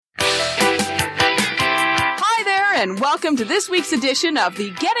and welcome to this week's edition of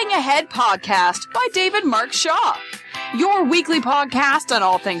the Getting Ahead podcast by David Mark Shaw, your weekly podcast on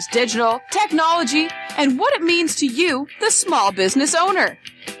all things digital, technology, and what it means to you, the small business owner.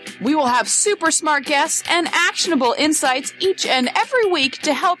 We will have super smart guests and actionable insights each and every week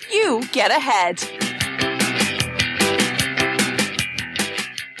to help you get ahead.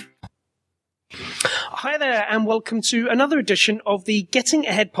 Hi there, and welcome to another edition of the Getting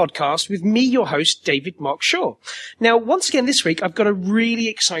Ahead podcast with me, your host, David Mark Shaw. Now, once again this week, I've got a really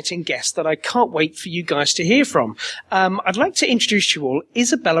exciting guest that I can't wait for you guys to hear from. I'd like to introduce you all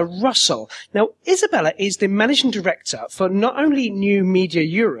Isabella Russell. Now, Isabella is the Managing Director for not only New Media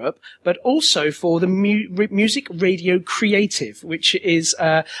Europe, but also for the Music Radio Creative, which is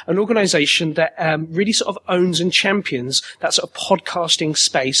an organisation that really sort of owns and champions that sort of podcasting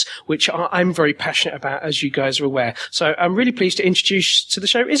space, which I'm very passionate about, as you guys are aware. So I'm really pleased to introduce to the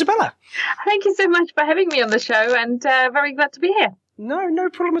show Isabella. Thank you so much for having me on the show, and very glad to be here. No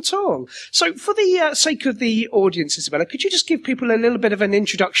problem at all. So for the sake of the audience, Isabella, could you just give people a little bit of an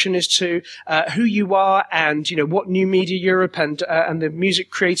introduction as to who you are and, you know, what New Media Europe and the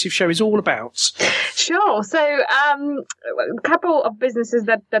Music Creative Show is all about? Sure. So a couple of businesses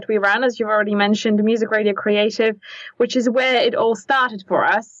that we run, as you've already mentioned, Music Radio Creative, which is where it all started for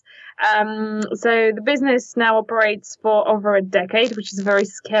us. So the business now operates for over a decade, which is very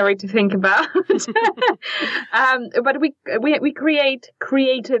scary to think about. But we create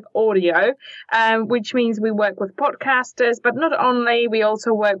creative audio, which means we work with podcasters, but not only, we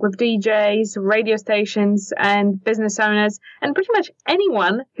also work with DJs, radio stations, and business owners, and pretty much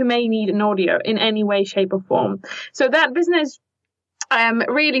anyone who may need an audio in any way, shape, or form. So that business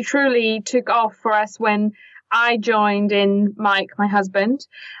really, truly took off for us when I joined in Mike, my husband,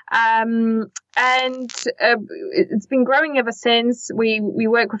 and it's been growing ever since. We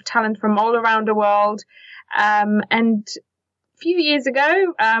work with talent from all around the world, and a few years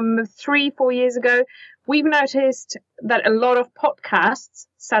ago, 3-4 years ago, we've noticed that a lot of podcasts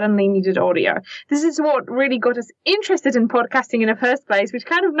suddenly needed audio. This is what really got us interested in podcasting in the first place, which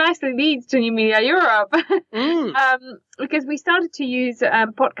kind of nicely leads to New Media Europe. Because we started to use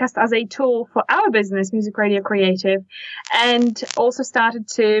podcast as a tool for our business, Music Radio Creative, and also started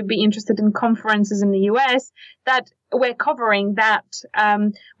to be interested in conferences in the US that were covering that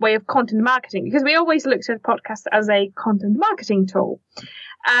way of content marketing, because we always looked at podcasts as a content marketing tool.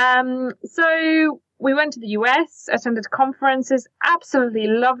 So we went to the US, attended conferences, absolutely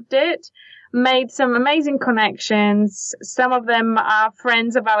loved it, made some amazing connections. Some of them are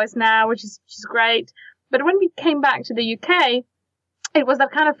friends of ours now, which is great. But when we came back to the UK, it was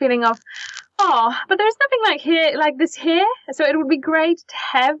that kind of feeling of, oh, but there's nothing like this here. So it would be great to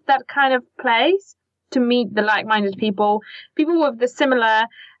have that kind of place to meet the like-minded people with the similar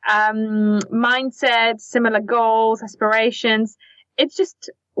mindset, similar goals, aspirations. It's just,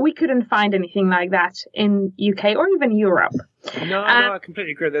 we couldn't find anything like that in UK or even Europe. No, I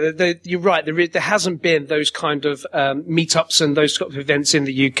completely agree. You're right. There hasn't been those kind of meetups and those sort of events in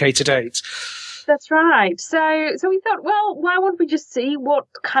the UK to date. That's right. So we thought, well, why won't we just see what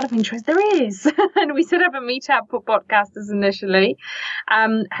kind of interest there is? And we set up a meetup for podcasters initially.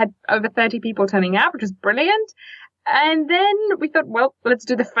 Had over 30 people turning up, which was brilliant. And then we thought, well, let's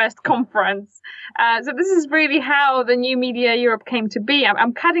do the first conference. So this is really how the New Media Europe came to be.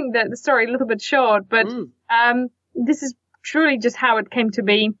 I'm cutting the story a little bit short, but this is truly just how it came to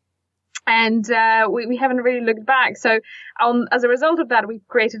be. And we haven't really looked back. So as a result of that, we've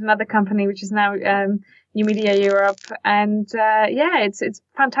created another company, which is now New Media Europe. And it's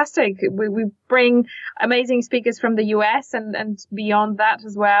fantastic. We bring amazing speakers from the US and beyond that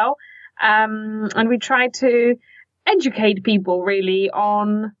as well. And we try to educate people really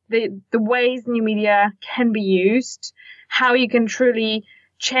on the ways new media can be used, how you can truly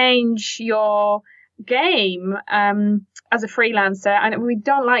change your game as a freelancer. And we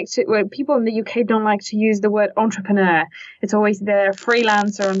don't like to, people in the UK don't like to use the word entrepreneur. It's always the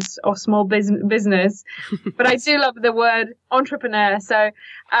freelancer or small business. But I do love the word entrepreneur. So,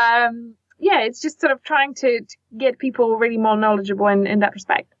 it's just sort of trying to get people really more knowledgeable in that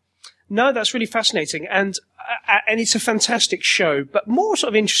respect. No, that's really fascinating. And it's a fantastic show. But more sort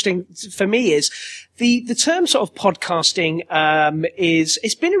of interesting for me is the term sort of podcasting,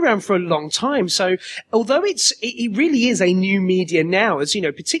 it's been around for a long time. So although it really is a new media now, as you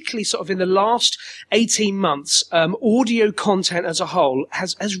know, particularly sort of in the last 18 months, audio content as a whole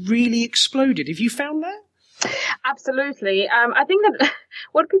has really exploded. Have you found that? Absolutely. I think that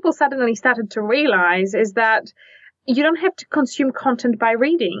what people suddenly started to realize is that you don't have to consume content by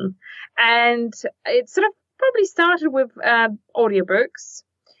reading. And it sort of probably started with audiobooks.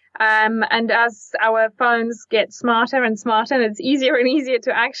 And as our phones get smarter and smarter, and it's easier and easier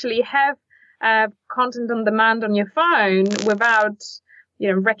to actually have content on demand on your phone without,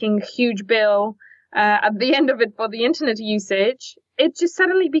 wrecking a huge bill at the end of it for the internet usage, it just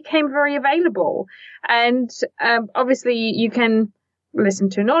suddenly became very available. And obviously you can listen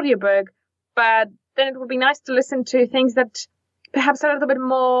to an audiobook, but then it would be nice to listen to things that perhaps are a little bit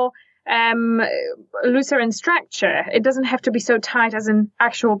more looser in structure. It doesn't have to be so tight as an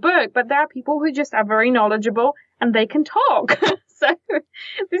actual book, but there are people who just are very knowledgeable and they can talk. So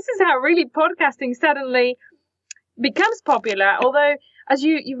this is how really podcasting suddenly becomes popular. Although, as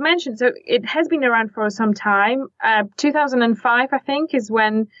you've mentioned, so it has been around for some time. 2005, I think, is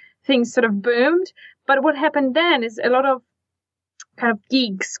when things sort of boomed. But what happened then is a lot of kind of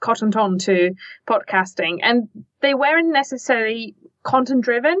geeks cottoned on to podcasting, and they weren't necessarily content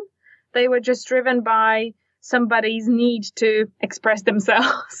driven. They were just driven by somebody's need to express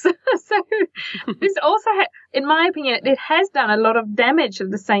themselves. So this also, in my opinion, it has done a lot of damage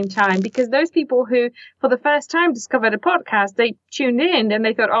at the same time, because those people who for the first time discovered a podcast, they tuned in and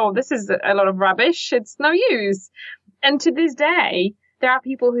they thought, oh, this is a lot of rubbish. It's no use. And to this day, there are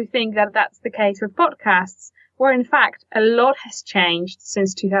people who think that that's the case with podcasts, where in fact a lot has changed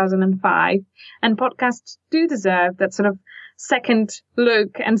since 2005, and podcasts do deserve that sort of second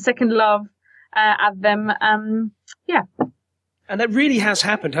look and second love at them. Yeah. And that really has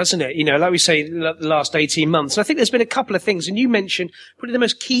happened, hasn't it? Like we say, the last 18 months. And I think there's been a couple of things, and you mentioned probably the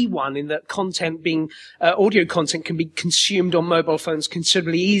most key one, in that content being, audio content can be consumed on mobile phones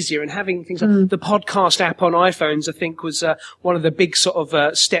considerably easier, and having things like the podcast app on iPhones, I think, was one of the big sort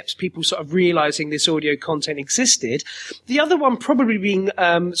of steps, people sort of realizing this audio content existed. The other one probably being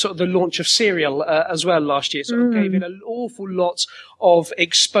sort of the launch of Serial as well last year, sort of gave it an awful lot of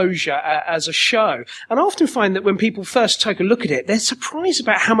exposure as a show. And I often find that when people first take a look at it, they're surprised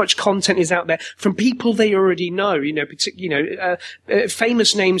about how much content is out there from people they already know.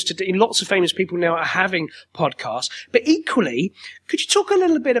 Famous names today. Lots of famous people now are having podcasts. But equally, could you talk a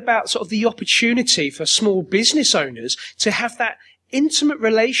little bit about sort of the opportunity for small business owners to have that intimate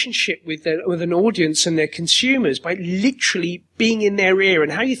relationship with an audience and their consumers by literally being in their ear,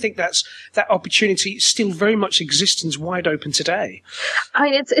 and how you think that opportunity still very much exists and is wide open today? I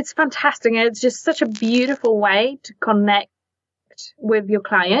mean, it's fantastic. It's just such a beautiful way to connect with your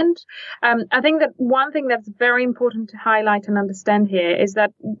client. I think that one thing that's very important to highlight and understand here is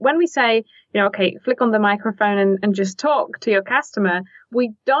that when we say, okay, flick on the microphone and just talk to your customer,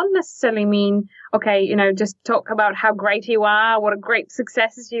 we don't necessarily mean, okay, just talk about how great you are, what a great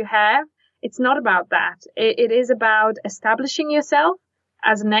successes you have. It's not about that. It is about establishing yourself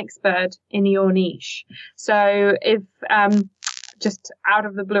as an expert in your niche. So if, just out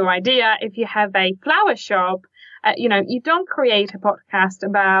of the blue idea, if you have a flower shop, you don't create a podcast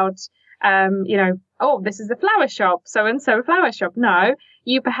about, oh, this is a flower shop, so-and-so flower shop. No,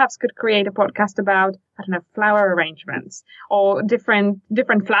 you perhaps could create a podcast about, I don't know, flower arrangements or different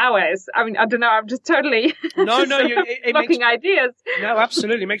flowers. I mean, I don't know. I'm just totally blocking ideas. No,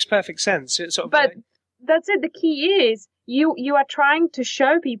 absolutely. It makes perfect sense. It's sort of but that's it. The key is you are trying to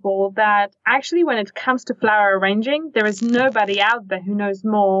show people that actually when it comes to flower arranging, there is nobody out there who knows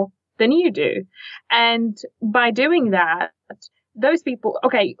more than you do. And by doing that, those people,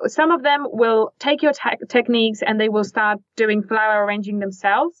 okay, some of them will take your techniques and they will start doing flower arranging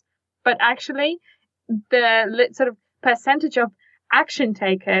themselves. But actually, the sort of percentage of action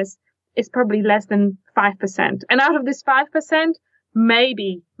takers is probably less than 5%. And out of this 5%,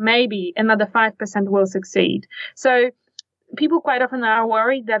 maybe another 5% will succeed. So people quite often are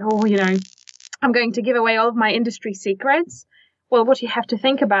worried that, I'm going to give away all of my industry secrets. Well, what you have to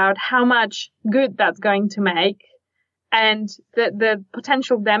think about, how much good that's going to make, and the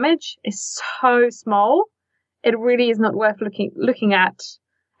potential damage is so small, it really is not worth looking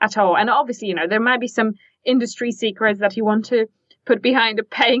at all. And obviously, there might be some industry secrets that you want to put behind a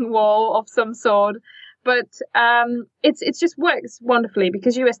paying wall of some sort, but it's just works wonderfully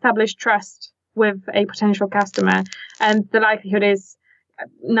because you establish trust with a potential customer, and the likelihood is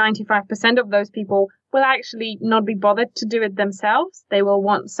 95% of those people will actually not be bothered to do it themselves. They will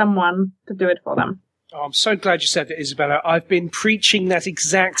want someone to do it for them. Oh, I'm so glad you said that, Isabella. I've been preaching that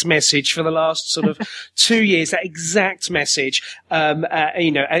exact message for the last sort of 2 years, that exact message.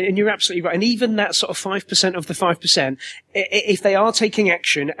 And you're absolutely right. And even that sort of 5% of the 5%, if they are taking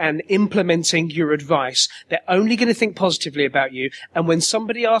action and implementing your advice, they're only going to think positively about you. And when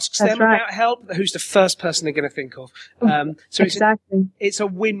somebody asks them about help, who's the first person they're going to think of? So exactly. It's a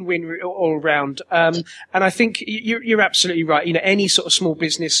win-win all around. And I think you're absolutely right. Any sort of small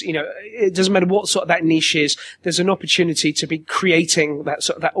business, it doesn't matter what sort of that that niche is, there's an opportunity to be creating that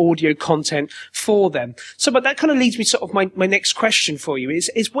sort of that audio content for them. So, but that kind of leads me sort of my next question for you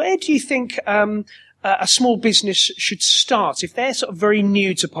is where do you think, a small business should start if they're sort of very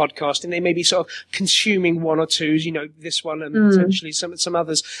new to podcasting? They may be sort of consuming one or two, this one and potentially some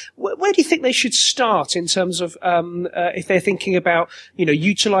others. Where do you think they should start in terms of if they're thinking about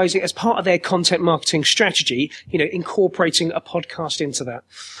utilizing as part of their content marketing strategy, incorporating a podcast into that?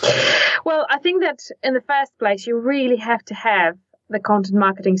 Well, I think that in the first place, you really have to have the content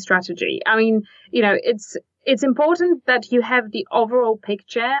marketing strategy. I mean, it's important that you have the overall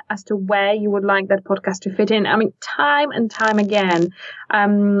picture as to where you would like that podcast to fit in. I mean, time and time again,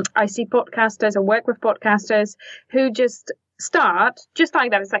 I see podcasters or work with podcasters who just start just like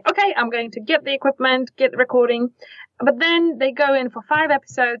that. It's like, okay, I'm going to get the equipment, get the recording, but then they go in for 5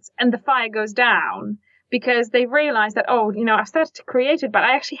 episodes and the fire goes down because they realize that, I've started to create it, but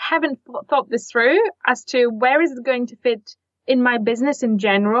I actually haven't thought this through as to where is it going to fit in my business in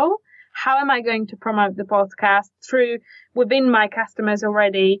general. How am I going to promote the podcast within my customers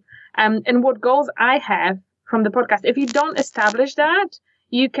already? And what goals I have from the podcast. If you don't establish that,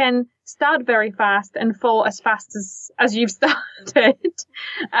 you can start very fast and fall as fast as you've started.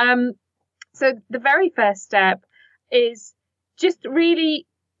 So the very first step is just really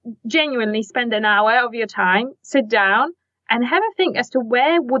genuinely spend an hour of your time, sit down and have a think as to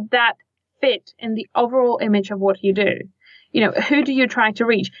where would that fit in the overall image of what you do. Who do you try to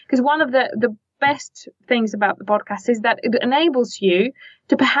reach? Because one of the best things about the podcast is that it enables you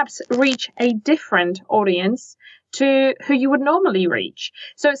to perhaps reach a different audience to who you would normally reach.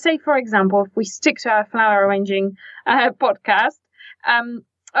 So say, for example, if we stick to our flower arranging podcast,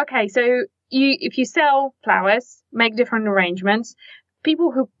 so if you sell flowers, make different arrangements,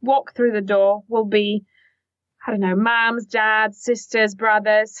 people who walk through the door will be, I don't know, moms, dads, sisters,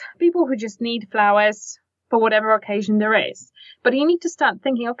 brothers, people who just need flowers for whatever occasion there is. But you need to start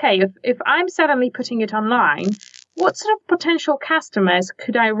thinking, okay, if I'm suddenly putting it online, what sort of potential customers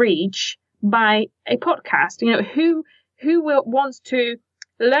could I reach by a podcast? Who wants to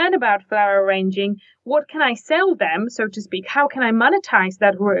learn about flower arranging? What can I sell them, so to speak? How can I monetize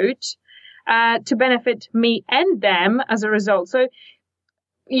that route to benefit me and them as a result? So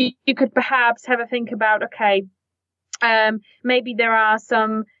you could perhaps have a think about, okay, maybe there are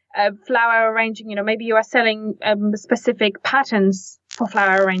some flower arranging, maybe you are selling specific patterns for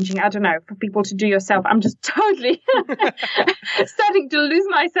flower arranging. I don't know, for people to do yourself. I'm just totally starting to lose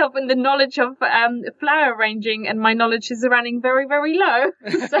myself in the knowledge of flower arranging, and my knowledge is running very, very low.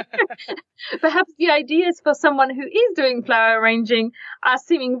 So perhaps the ideas for someone who is doing flower arranging are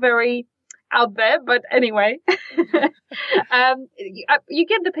seeming very out there, but anyway, you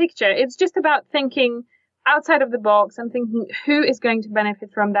get the picture. It's just about thinking outside of the box and thinking who is going to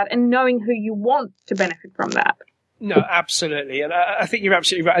benefit from that and knowing who you want to benefit from that. No, absolutely. And I think you're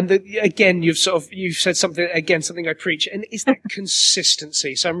absolutely right. And again, you've said something I preach, and it's that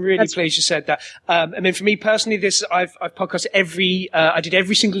consistency. So I'm really pleased you said that. And then for me personally, I've podcasted I did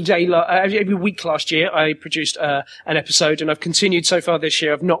every single day, every week last year. I produced an episode, and I've continued so far this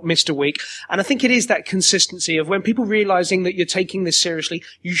year. I've not missed a week. And I think it is that consistency of when people realizing that you're taking this seriously,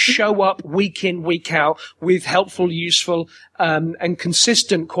 you show up week in, week out with helpful, useful, and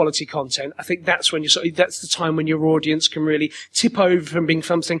consistent quality content. I think that's when that's the time when your audience can really tip over from being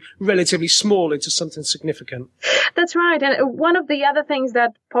something relatively small into something significant. That's right. And one of the other things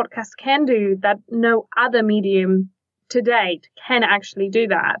that podcasts can do that no other medium to date can actually do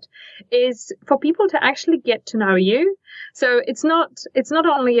that is for people to actually get to know you. So it's not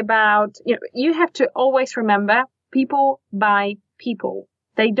only about, you have to always remember people buy people.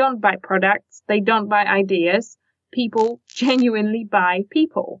 They don't buy products. They don't buy ideas. People genuinely buy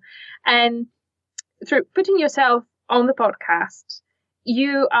people. And through putting yourself on the podcast,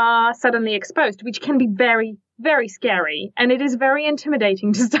 you are suddenly exposed, which can be very, very scary. And it is very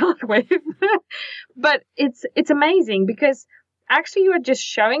intimidating to start with. But it's amazing because actually you are just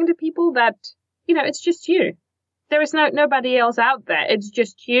showing the people that, it's just you. There is nobody else out there. It's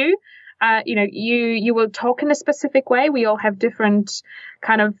just you. You will talk in a specific way. We all have different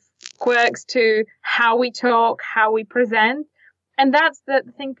kind of quirks to how we talk, how we present. And that's the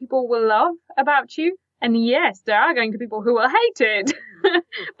thing people will love about you. And yes, there are going to be people who will hate it,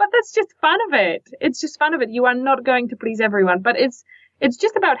 but that's just fun of it. It's just fun of it. You are not going to please everyone, but it's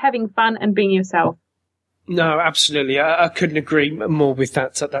just about having fun and being yourself. No, absolutely. I couldn't agree more with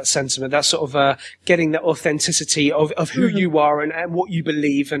that sentiment. That sort of getting the authenticity of who you are and what you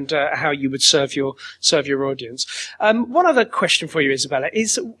believe and how you would serve your audience. One other question for you, Isabella,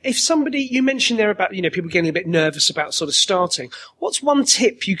 is if somebody, you mentioned there about, people getting a bit nervous about sort of starting. What's one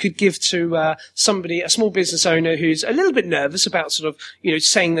tip you could give to somebody, a small business owner who's a little bit nervous about sort of,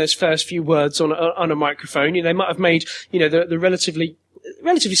 saying those first few words on a microphone? They might have made, the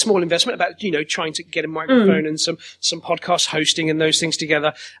relatively small investment about, trying to get a microphone and some podcast hosting and those things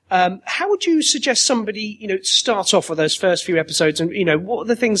together. How would you suggest somebody, start off with those first few episodes and, what are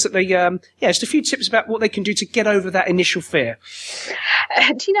the things that they, just a few tips about what they can do to get over that initial fear?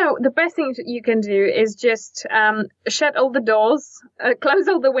 The best thing you can do is just shut all the doors, close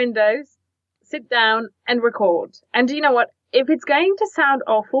all the windows, sit down and record. And do you know what? If it's going to sound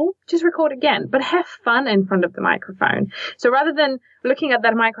awful, just record again, but have fun in front of the microphone. So rather than looking at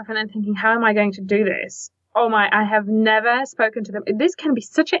that microphone and thinking, how am I going to do this? Oh my, I have never spoken to them. This can be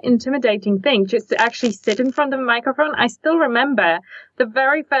such an intimidating thing just to actually sit in front of a microphone. I still remember the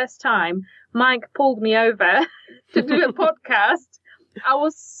very first time Mike pulled me over to do a podcast. I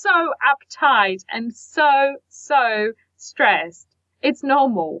was so uptight and so stressed. It's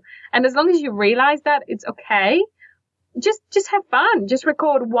normal. And as long as you realize that, it's okay. Just have fun. Just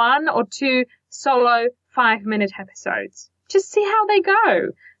record 1 or 2 solo 5-minute episodes. Just see how they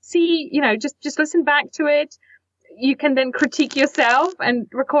go. See, just listen back to it. You can then critique yourself and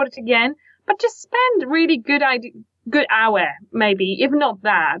record it again. But just spend really good hour, maybe, if not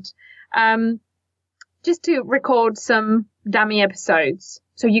that, just to record some dummy episodes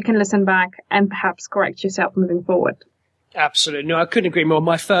so you can listen back and perhaps correct yourself moving forward. Absolutely. No, I couldn't agree more.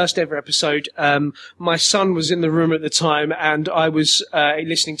 My first ever episode, my son was in the room at the time and I was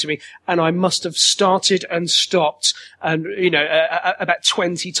listening to me and I must have started and stopped and, about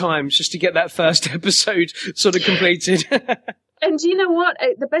 20 times just to get that first episode sort of completed. And you know what?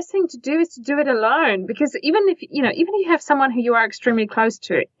 The best thing to do is to do it alone, because even if you have someone who you are extremely close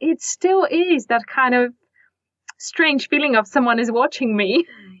to, it still is that kind of strange feeling of someone is watching me,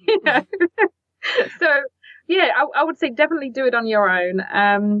 So, yeah, I would say definitely do it on your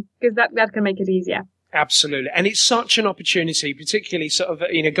own, because that can make it easier. Absolutely. And it's such an opportunity, particularly sort of,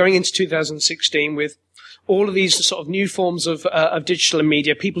 going into 2016 with all of these sort of new forms of digital and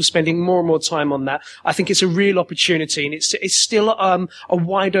media, people spending more and more time on that. I think it's a real opportunity, and it's still a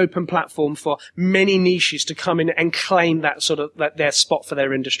wide open platform for many niches to come in and claim that sort of their spot for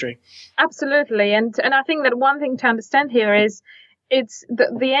their industry. Absolutely. And I think that one thing to understand here is it's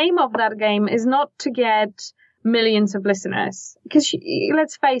the aim of that game is not to get millions of listeners, because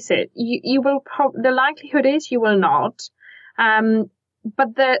let's face it, you will the likelihood is you will not,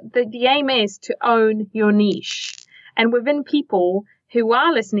 but the aim is to own your niche, and within people who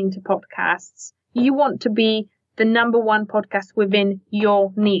are listening to podcasts, you want to be the number one podcast within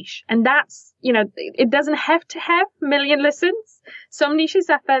your niche. And that's, it doesn't have to have a million listens. Some niches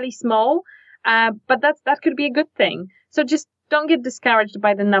are fairly small, but that could be a good thing. So just don't get discouraged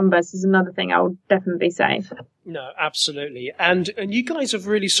by the numbers is another thing I would definitely say. No, absolutely. And you guys have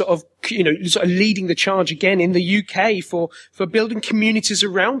really sort of leading the charge again in the UK for building communities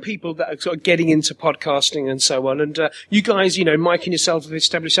around people that are sort of getting into podcasting and so on. And you guys, Mike and yourself have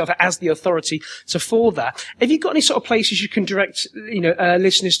established yourself as the authority for that. Have you got any sort of places you can direct,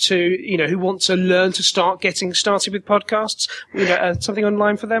 listeners to, who want to learn to start getting started with podcasts? Something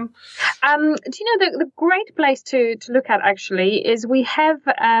online for them? Do you know the great place to look at actually is we have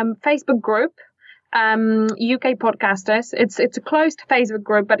Facebook group. UK Podcasters. It's a closed Facebook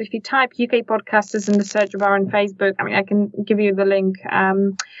group, but if you type UK Podcasters in the search bar on Facebook, I can give you the link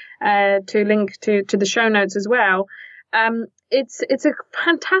to the show notes as well. It's a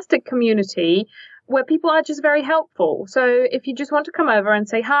fantastic community where people are just very helpful. So if you just want to come over and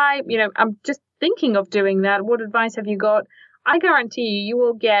say, hi, I'm just thinking of doing that, what advice have you got? I guarantee you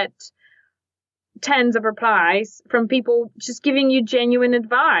will get tens of replies from people just giving you genuine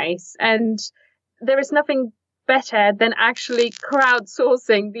advice. And there is nothing better than actually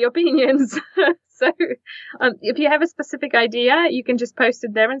crowdsourcing the opinions. So if you have a specific idea, you can just post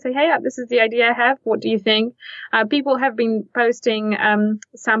it there and say, hey, this is the idea I have. What do you think? People have been posting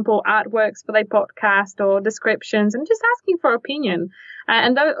sample artworks for their podcast or descriptions and just asking for opinion.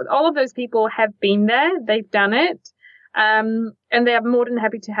 And all of those people have been there. They've done it. And they are more than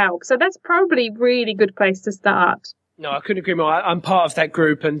happy to help. So that's probably a really good place to start. No, I couldn't agree more. I'm part of that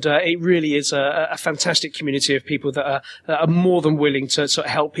group, and it really is a fantastic community of people that are more than willing to sort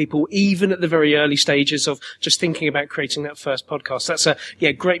of help people, even at the very early stages of just thinking about creating that first podcast. That's a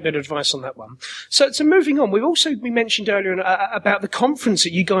great bit of advice on that one. So moving on, we mentioned earlier about the conference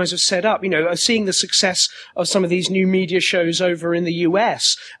that you guys have set up. Seeing the success of some of these new media shows over in the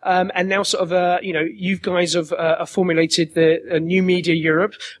US, and now sort of you guys have formulated the New Media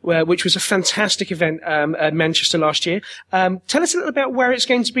Europe, which was a fantastic event at Manchester last year. Tell us a little about where it's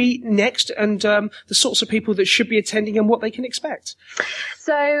going to be next and the sorts of people that should be attending and what they can expect.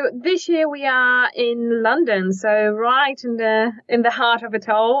 So this year we are in London, so right in the heart of it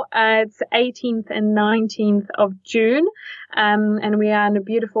all. It's 18th and 19th of June, and we are in a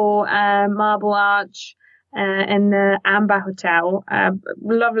beautiful Marble Arch in the Amber Hotel.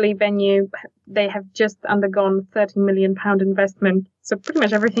 Lovely venue. They have just undergone £30 million investment, so pretty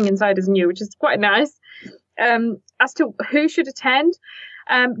much everything inside is new, which is quite nice. As to who should attend,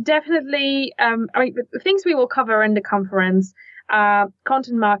 definitely, the things we will cover in the conference are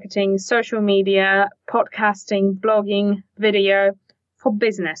content marketing, social media, podcasting, blogging, video for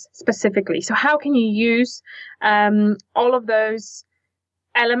business specifically. So how can you use all of those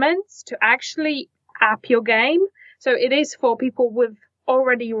elements to actually up your game? So it is for people with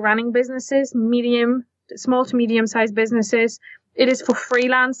already running businesses, small to medium sized businesses. It is for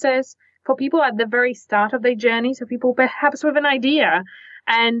freelancers, for people at the very start of their journey, so people perhaps with an idea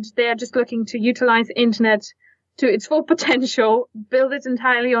and they're just looking to utilize the internet to its full potential, build it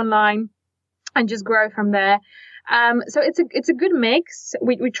entirely online, and just grow from there. So it's a good mix.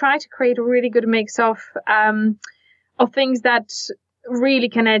 We try to create a really good mix of things that really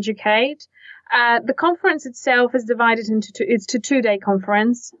can educate. The conference itself is divided into it's a 2-day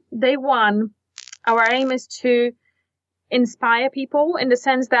conference. Day one, our aim is to inspire people in the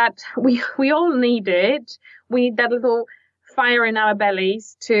sense that we all need it. We need that little fire in our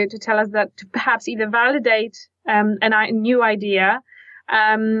bellies to tell us that, to perhaps either validate a new idea,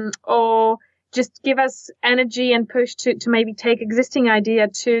 or just give us energy and push to maybe take existing idea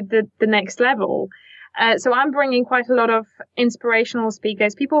to the next level. So I'm bringing quite a lot of inspirational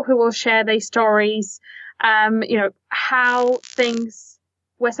speakers, people who will share their stories, how things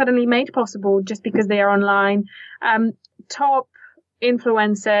were suddenly made possible just because they are online. Top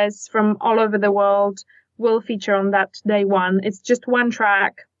influencers from all over the world will feature on that day one. It's just one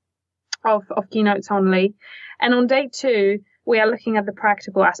track of keynotes only. And on day two, we are looking at the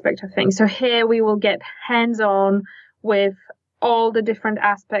practical aspect of things. So here we will get hands-on with all the different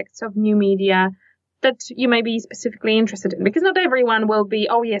aspects of new media that you may be specifically interested in. Because not everyone will be,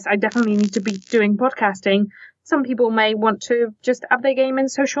 oh yes, I definitely need to be doing podcasting. Some people may want to just up their game in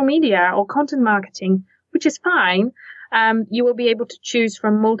social media or content marketing, which is fine. You will be able to choose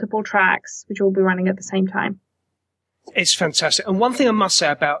from multiple tracks, which will be running at the same time. It's fantastic. And one thing I must say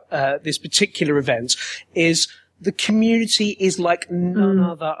about this particular event is the community is like none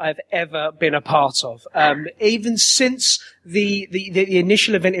other I've ever been a part of. Even since the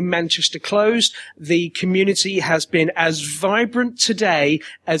initial event in Manchester closed, the community has been as vibrant today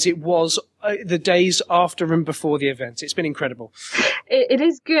as it was the days after and before the event. It's been incredible. It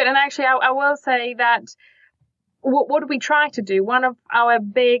is good. And actually, I will say that what do we try to do? One of our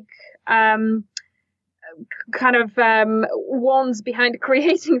big wands behind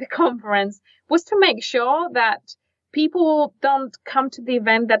creating the conference was to make sure that people don't come to the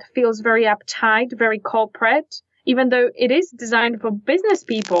event that feels very uptight, very corporate. Even though it is designed for business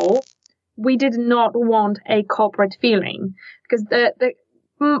people, we did not want a corporate feeling, because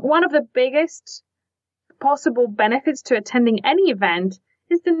one of the biggest possible benefits to attending any event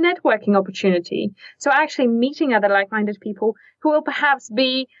is the networking opportunity. So actually meeting other like-minded people who will perhaps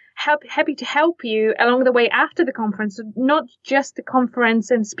be happy to help you along the way after the conference, not just the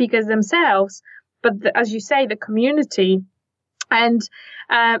conference and speakers themselves, but as you say, the community. And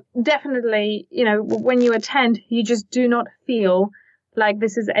definitely, when you attend, you just do not feel like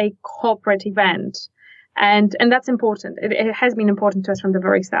this is a corporate event. And that's important. It has been important to us from the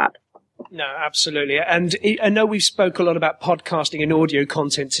very start. No, absolutely. And I know we've spoke a lot about podcasting and audio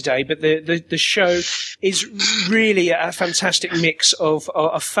content today, but the show is really a fantastic mix of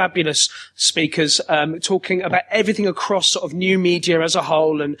fabulous speakers, talking about everything across sort of new media as a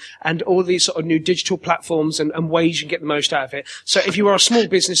whole and all these sort of new digital platforms and ways you can get the most out of it. So if you are a small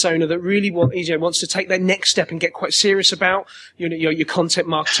business owner that really wants to take that next step and get quite serious about your content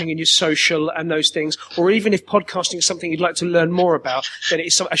marketing and your social and those things, or even if podcasting is something you'd like to learn more about, then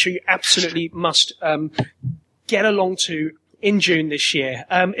it's something I show you absolutely must get along to in June this year.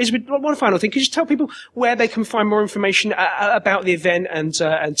 Isabel, one final thing. Could you tell people where they can find more information about the event and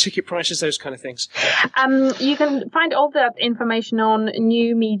ticket prices, those kind of things? You can find all that information on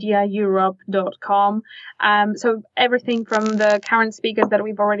newmediaeurope.com. So everything from the current speakers that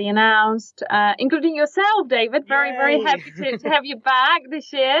we've already announced, including yourself, David. Very, very happy to have you back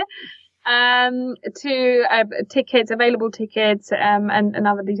this year. To tickets, available tickets, and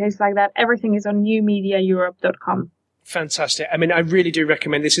other details like that. Everything is on newmediaeurope.com. Fantastic. I mean, I really do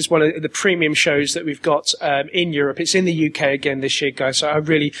recommend this. Is one of the premium shows that we've got in Europe. It's in the UK again this year, guys. So I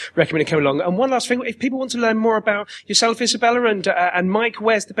really recommend it come along. And one last thing, if people want to learn more about yourself, Isabella, and Mike,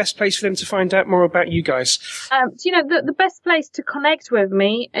 where's the best place for them to find out more about you guys? The best place to connect with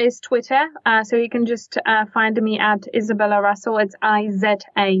me is Twitter. So you can just find me at Isabella Russell. It's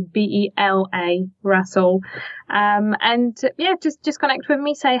IZABELA Russell. Just connect with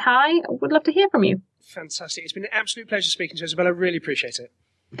me. Say hi. Would love to hear from you. Fantastic. It's been an absolute pleasure speaking to you, Isabella. Really appreciate it.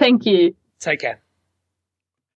 Thank you. Take care.